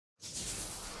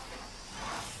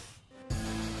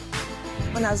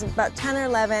When I was about 10 or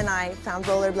 11, I found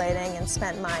rollerblading and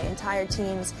spent my entire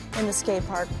teens in the skate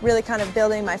park, really kind of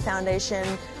building my foundation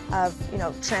of,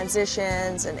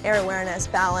 transitions and air awareness,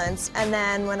 balance. And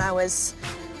then when I was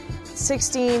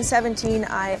 16, 17,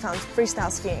 I found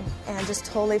freestyle skiing and just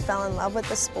totally fell in love with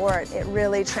the sport. It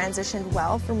really transitioned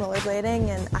well from rollerblading,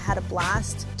 and I had a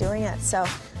blast doing it. So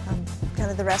kind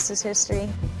of the rest is history.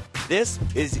 This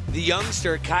is the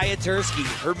youngster, Kaya Turski.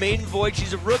 Her maiden voyage,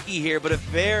 she's a rookie here, but a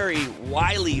very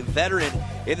wily veteran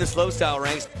in the slopestyle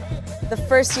ranks. The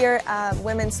first year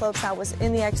women's slopestyle was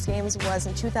in the X Games was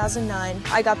in 2009.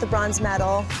 I got the bronze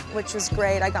medal, which was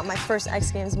great. I got my first X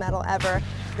Games medal ever.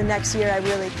 The next year I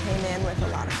really came in with a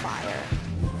lot of fire.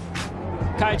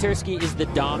 Kaya Turski is the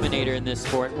dominator in this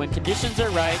sport. When conditions are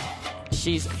right,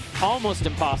 she's almost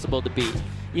impossible to beat.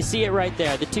 You see it right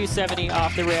there, the 270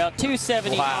 off the rail,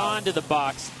 270 onto the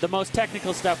box. The most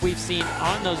technical stuff we've seen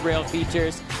on those rail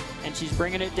features. And she's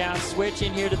bringing it down, switch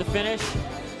in here to the finish.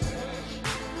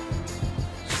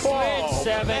 Switch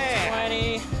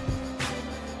 720.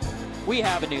 Man. We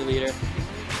have a new leader.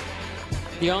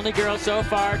 The only girl so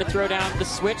far to throw down the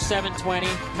switch 720.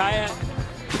 Kaya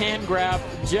can grab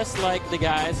just like the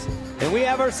guys. And we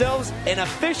have ourselves an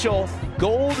official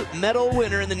gold medal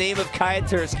winner in the name of Kaya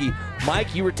Turski.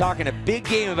 Mike, you were talking a big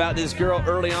game about this girl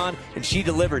early on, and she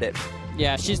delivered it.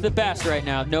 Yeah, she's the best right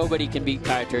now. Nobody can beat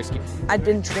Kaya Turski. I'd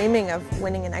been dreaming of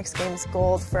winning an X Games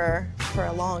gold for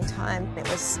a long time. It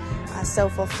was so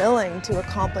fulfilling to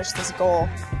accomplish this goal.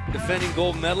 Defending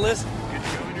gold medalist.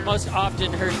 Most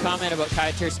often heard comment about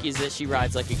Kaya Turski is that she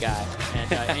rides like a guy.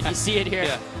 And you see it here.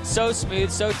 Yeah. So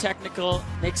smooth, so technical,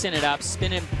 mixing it up,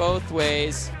 spinning both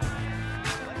ways.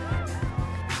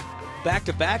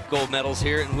 Back-to-back gold medals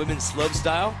here in women's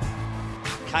slopestyle.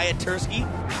 Kaya Turski.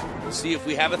 We'll see if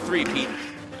we have a three-peat.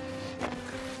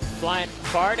 Flying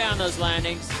far down those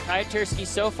landings. Kaya Turski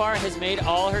so far has made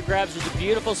all her grabs. There's a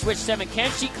beautiful switch 7.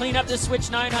 Can she clean up the switch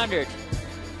 900?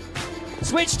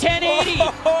 Switch 1080.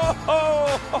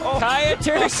 Kaya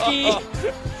Turski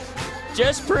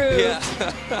just proved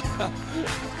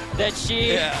that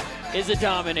she is a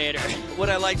dominator. What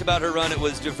I liked about her run, it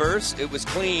was diverse, it was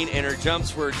clean, and her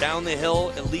jumps were down the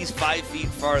hill at least 5 feet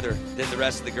farther than the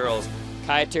rest of the girls.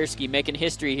 Kaya Turski making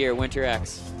history here, Winter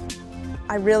X.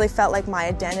 I really felt like my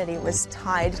identity was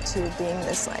tied to being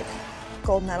this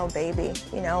gold medal baby,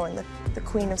 and the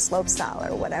queen of slopestyle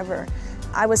or whatever.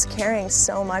 I was carrying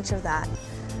so much of that.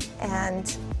 And,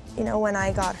 when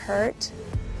I got hurt,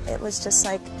 it was just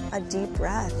like a deep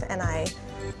breath. And I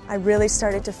really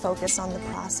started to focus on the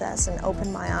process and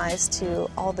open my eyes to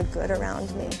all the good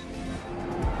around me.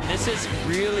 This is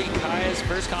really Kaya's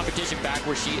first competition back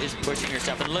where she is pushing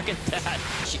herself. And look at that.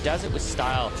 She does it with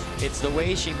style. It's the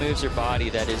way she moves her body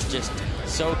that is just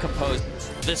so composed.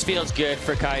 This feels good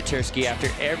for Kaya Turski after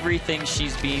everything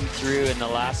she's been through in the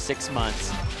last 6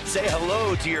 months. Say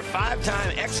hello to your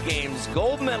 5-time X Games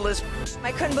gold medalist.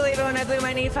 I couldn't believe it when I blew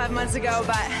my knee 5 months ago,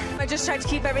 but I just tried to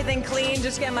keep everything clean,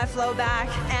 just get my flow back,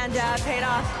 and paid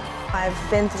off.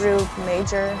 I've been through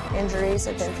major injuries.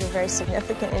 I've been through very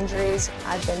significant injuries.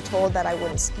 I've been told that I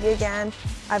wouldn't ski again.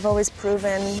 I've always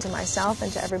proven to myself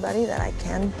and to everybody that I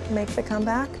can make the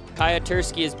comeback. Kaya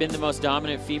Turski has been the most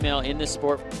dominant female in this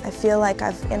sport. I feel like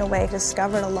I've, in a way,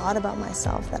 discovered a lot about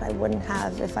myself that I wouldn't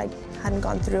have if I hadn't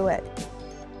gone through it.